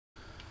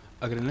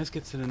Okay, then let's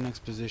get to the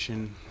next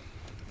position.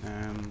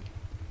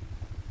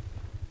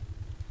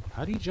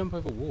 How do you jump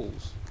over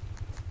walls?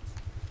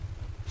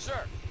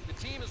 Sir, the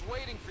team is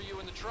waiting for you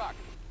in the truck.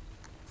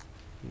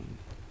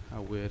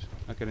 How weird.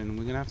 Okay, then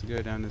we're gonna have to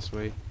go down this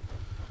way.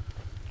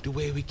 The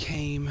way we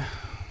came.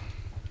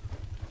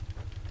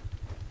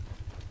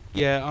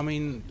 Yeah, I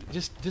mean,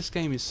 just this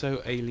game is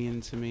so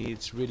alien to me.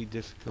 It's really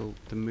difficult.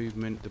 The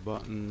movement, the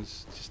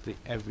buttons, just the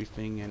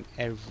everything and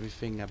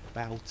everything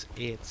about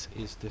it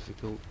is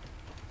difficult.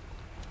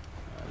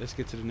 Let's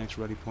get to the next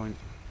ready point.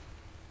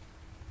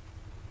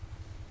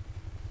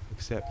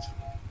 Accept.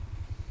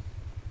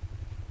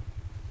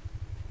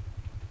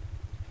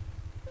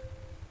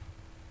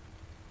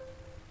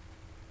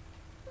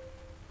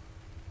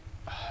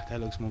 That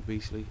looks more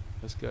beastly.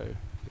 Let's go.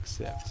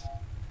 Accept.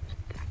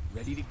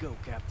 Ready to go,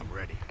 Captain. I'm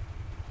ready.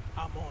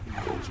 I'm on the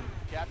Major.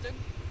 Captain,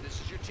 this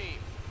is your team.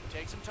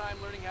 Take some time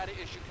learning how to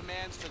issue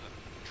commands to them.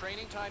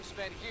 Training time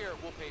spent here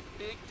will pay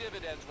big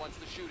dividends once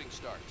the shooting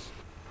starts.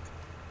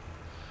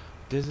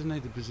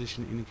 Designate the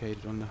position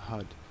indicated on the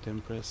HUD,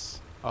 then press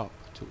up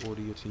to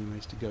order your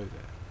teammates to go there.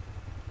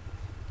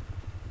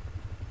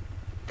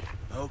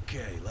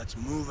 Okay, let's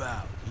move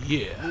out.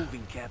 Yeah.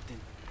 Moving, Captain.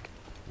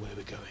 Where are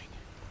we going?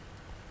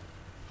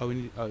 Oh, we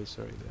need. Oh,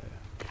 sorry,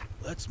 there.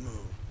 Let's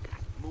move.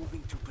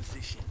 Moving to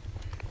position.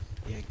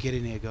 Yeah, get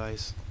in here,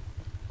 guys.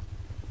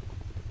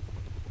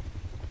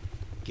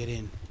 Get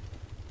in.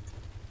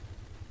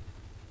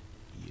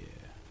 Yeah.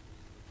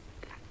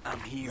 I'm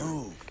here.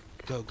 Move.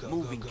 Go, go,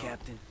 Moving, go, go.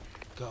 Captain.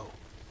 Go.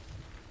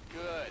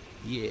 Good.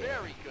 Yeah.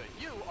 Very good.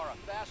 You are a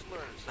fast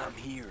learner, sir. I'm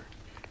here.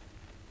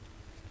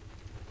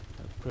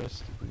 Press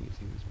to bring your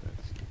teammates back.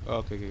 Oh,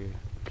 okay, okay,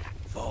 okay.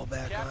 Fall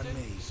back Captain,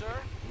 on me. sir,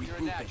 you're a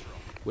Regrouping. natural.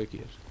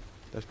 Wicked.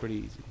 That's pretty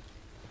easy.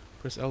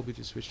 Press LB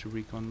to switch to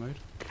recon mode.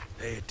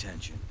 Pay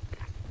attention.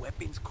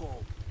 Weapons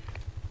cold.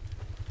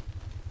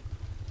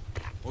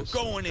 We're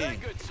going Very in.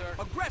 good, sir.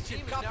 Aggression, The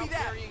team is copy now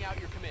that. carrying out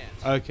your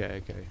commands.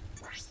 Okay, okay.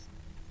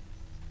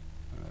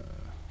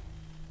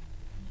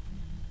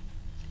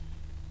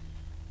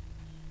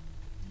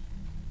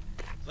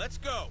 Let's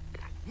go.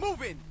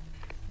 Moving.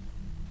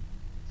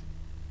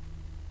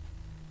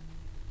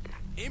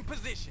 In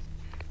position.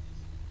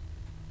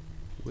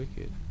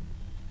 Wicked.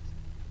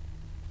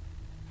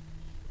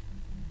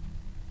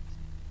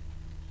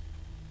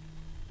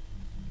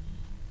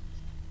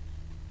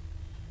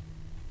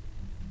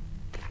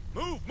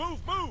 Move, move,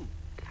 move.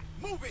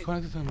 Moving.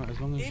 Connect the timer as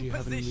long as In you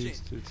haven't position.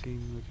 moved to the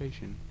team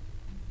location.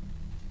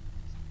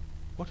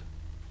 What?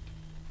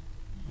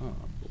 Oh,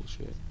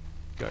 bullshit.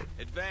 Go.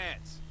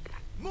 Advance.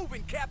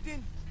 Moving,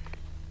 Captain.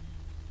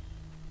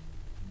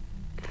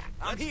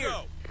 I'm Let's here.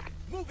 go.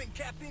 Moving,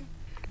 Captain.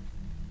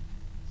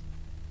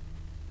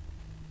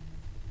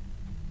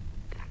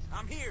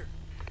 I'm here.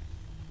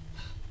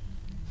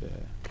 There.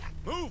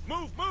 Move,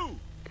 move, move.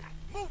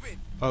 Moving.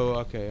 Oh,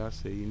 okay, I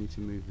see. You need to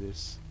move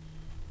this.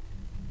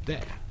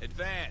 There.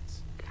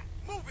 Advance.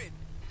 Moving.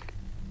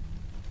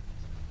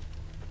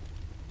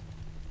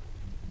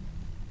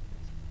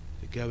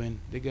 They're going.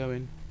 They're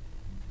going.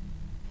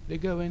 They're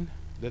going.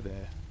 They're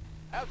there.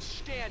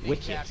 Outstanding,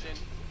 Wicked. Captain.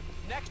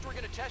 Next, we're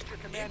going to test your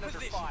command In under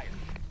position. fire.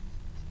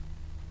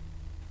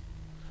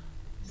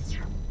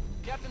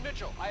 Captain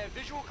Mitchell, I have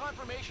visual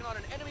confirmation on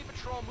an enemy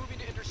patrol moving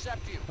to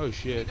intercept you. Oh, You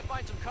shit. need to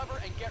find some cover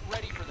and get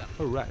ready for them.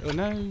 Oh, right. Oh,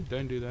 no.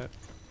 Don't do that.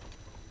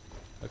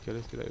 Okay,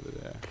 let's get over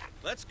there.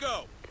 Let's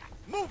go.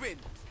 Moving.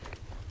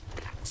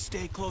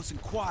 Stay close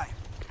and quiet.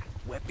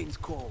 Weapons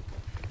cold.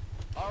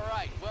 All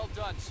right, well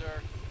done,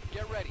 sir.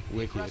 Get ready. The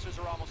Wicked. aggressors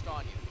are almost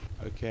on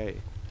you. Okay.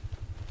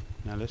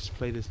 Now let's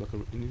play this like a.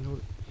 In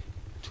order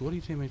to order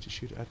your teammates to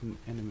shoot at an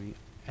enemy,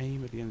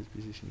 aim at the enemy's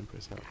position and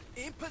press up.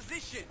 In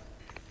position.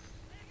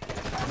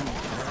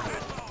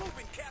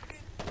 Moving, Captain.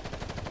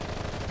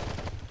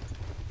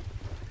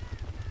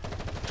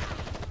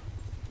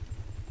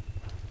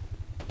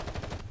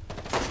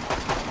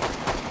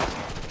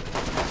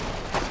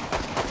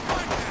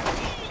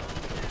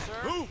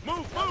 Sir, Move,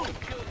 move, that would move.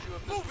 have killed you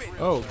if this was Moving.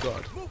 real. Oh,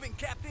 God. Moving,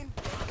 Captain.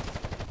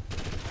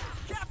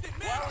 Captain,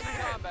 While in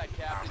man. combat,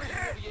 Captain,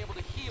 you will be able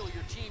to heal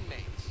your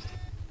teammates.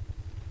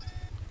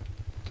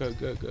 Go,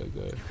 go, go,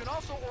 go. You can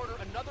also order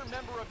another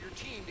member of your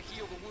team to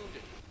heal the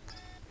wounded.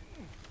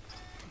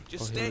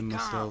 Just I'll stay heal him calm.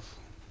 myself.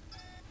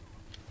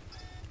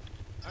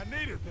 I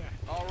needed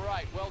that. All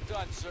right, well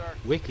done, sir.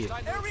 Wicked. It's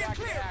time to Area attack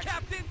in clear, action.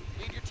 Captain.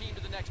 Lead your team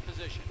to the next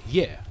position.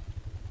 Yeah.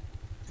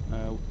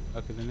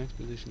 Okay, the next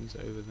position's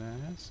over there,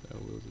 so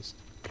we'll just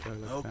go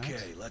like that.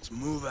 Okay, let's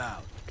move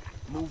out.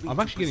 Moving I'm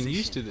to actually getting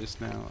used to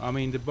position. this now. I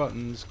mean, the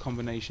buttons,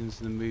 combinations,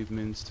 the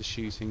movements, the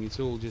shooting, it's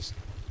all just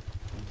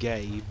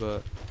gay,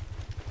 but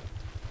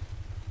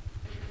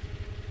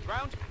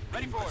Ground,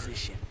 ready In for orders.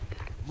 position.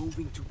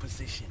 Moving to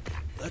position.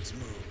 Let's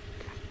move.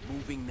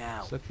 Moving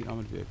now. select the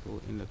armored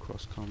vehicle in the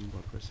cross-com by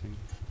pressing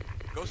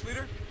Ghost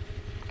leader.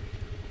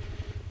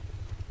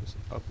 press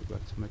up or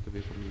back to make a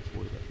vehicle move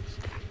forward or backwards.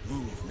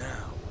 Move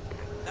now.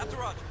 That's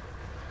Roger.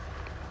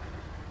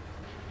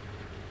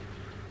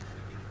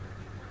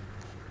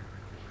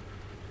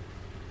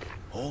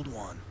 Hold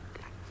one.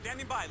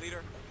 Standing by,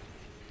 leader.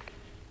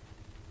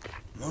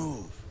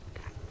 Move.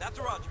 That's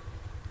a roger.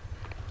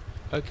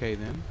 Okay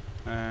then.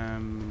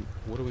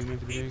 What are we meant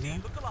to be doing 18,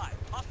 here? look alive.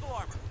 Hostile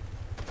armor.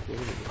 What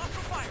is it?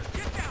 Hostile fire.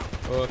 Get down.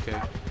 Oh, okay.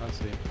 I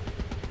see.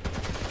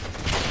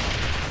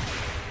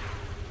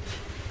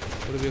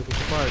 What are vehicles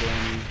fired on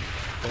you?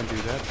 Don't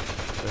do that.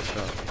 Let's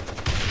stop.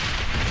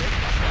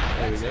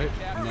 There we go.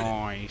 You're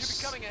Nice.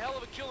 becoming a hell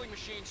of a killing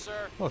machine,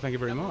 sir. Well, thank you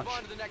very Now much. move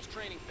on to the next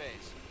training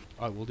phase.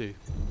 I will do.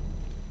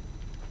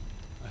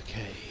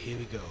 Okay, here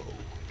we go.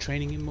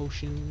 Training in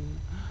motion.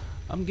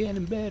 I'm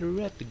getting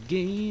better at the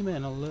game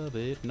and I love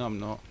it. No, I'm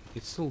not.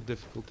 It's still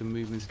difficult to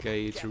move in this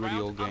game. It's a really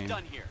old I'm game.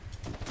 done here.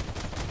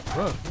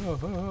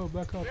 Whoa,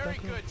 back up, Very back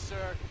up. good,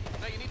 sir.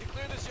 Now you need to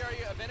clear this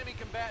area of enemy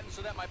combatants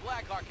so that my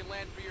Blackhawk can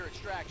land for your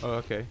extraction. Oh,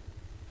 okay.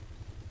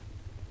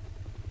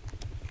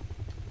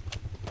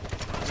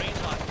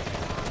 Range lock.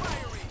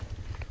 Firing.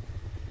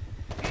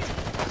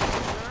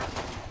 Sir,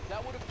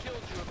 that would have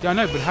killed you. Yeah, I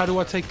know, but how do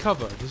I take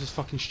cover? This is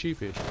fucking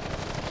stupid.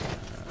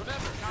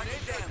 Remember,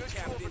 grenades are a good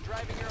tool for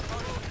driving your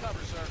opponent to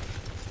cover, sir.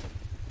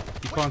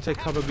 You can't take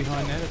cover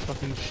behind there. That's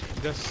fucking.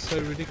 That's so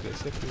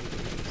ridiculous. That's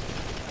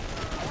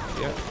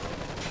ridiculous. Yeah.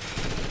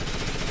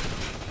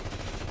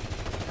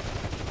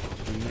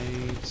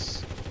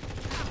 Grenades.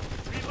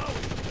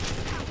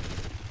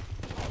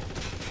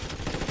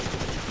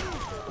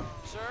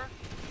 Sir,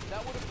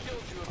 that would have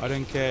killed you. I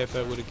don't care if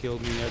that would have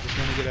killed me. I just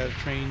want to get out of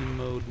training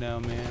mode now,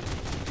 man.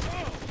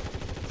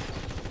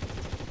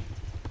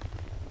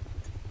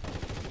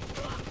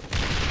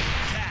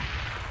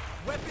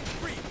 Weapons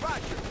free.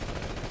 Roger.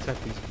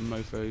 Attack these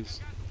mofos.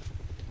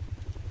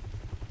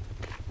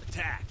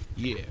 Attack.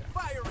 Yeah.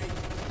 Firing.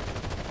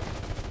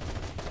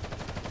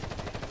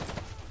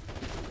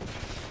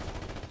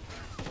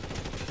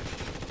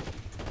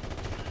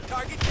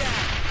 Target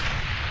down.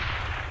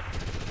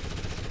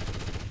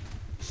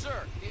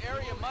 Sir, the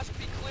area must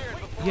be cleared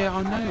before. Yeah,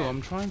 I know.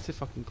 I'm trying to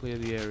fucking clear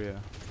the area.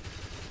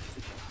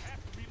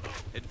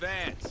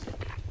 Advance.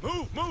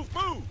 Move, move,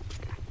 move.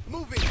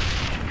 Moving.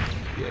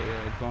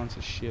 Yeah, advance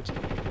is shit.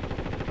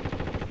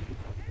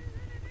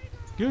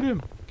 Get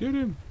him! Get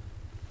him!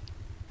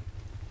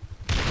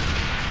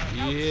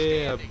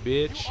 Yeah,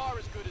 bitch. You are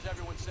as good as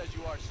everyone says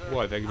you are, sir.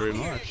 Why, thank you very I'm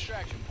here at much.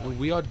 extraction point. And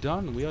we are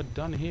done. We are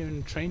done here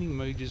in training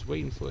mode, just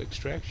waiting for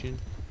extraction.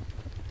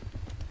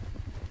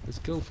 Let's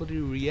go for the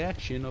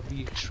reaction of the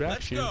Let's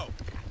extraction. go.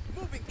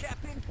 Moving,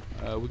 Captain.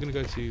 We're gonna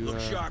go to Look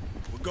sharp.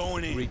 We're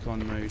going in.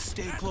 recon mode.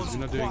 Stay close We're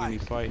and not doing any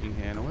quiet. fighting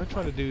here, and I want to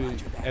try to do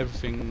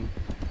everything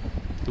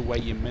the way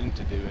you're meant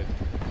to do it.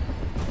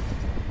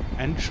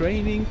 And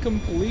training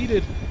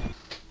completed.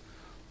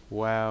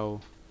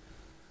 Wow.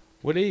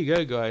 Well, there you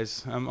go,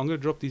 guys. I'm gonna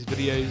drop these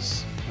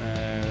videos,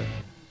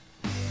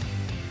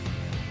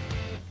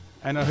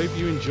 and I hope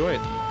you enjoy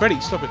it.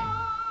 Freddy, stop it.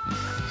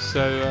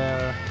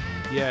 So,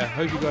 yeah,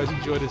 hope you guys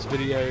enjoyed this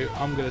video.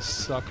 I'm gonna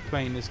suck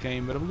playing this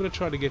game, but I'm gonna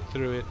try to get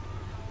through it,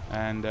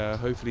 and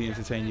hopefully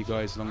entertain you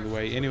guys along the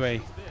way. Anyway,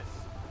 2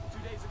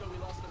 days ago, we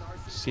lost an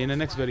RC see you in the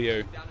next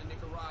video. down in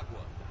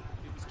Nicaragua.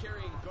 It was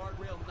carrying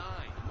Guardrail 9,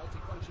 a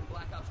multifunction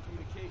Black Ops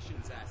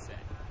communications asset.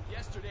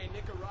 Yesterday,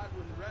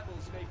 Nicaraguan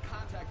rebels made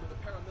contact with a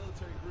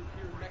paramilitary group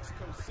here in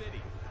Mexico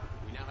City.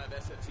 We now have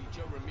SFC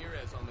Joe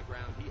Ramirez on the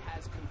ground. He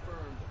has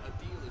confirmed a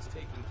deal is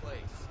taking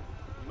place.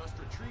 We must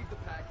retrieve the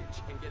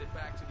package and get it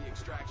back to the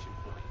extraction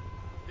point.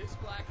 This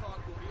Blackhawk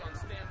will be on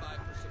standby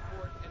for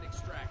support and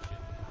extraction.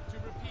 To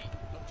repeat,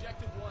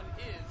 Objective 1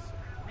 is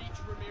reach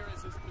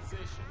Ramirez's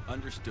position.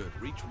 Understood.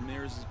 Reach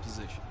Ramirez's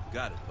position.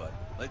 Got it, bud.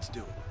 Let's do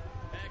it.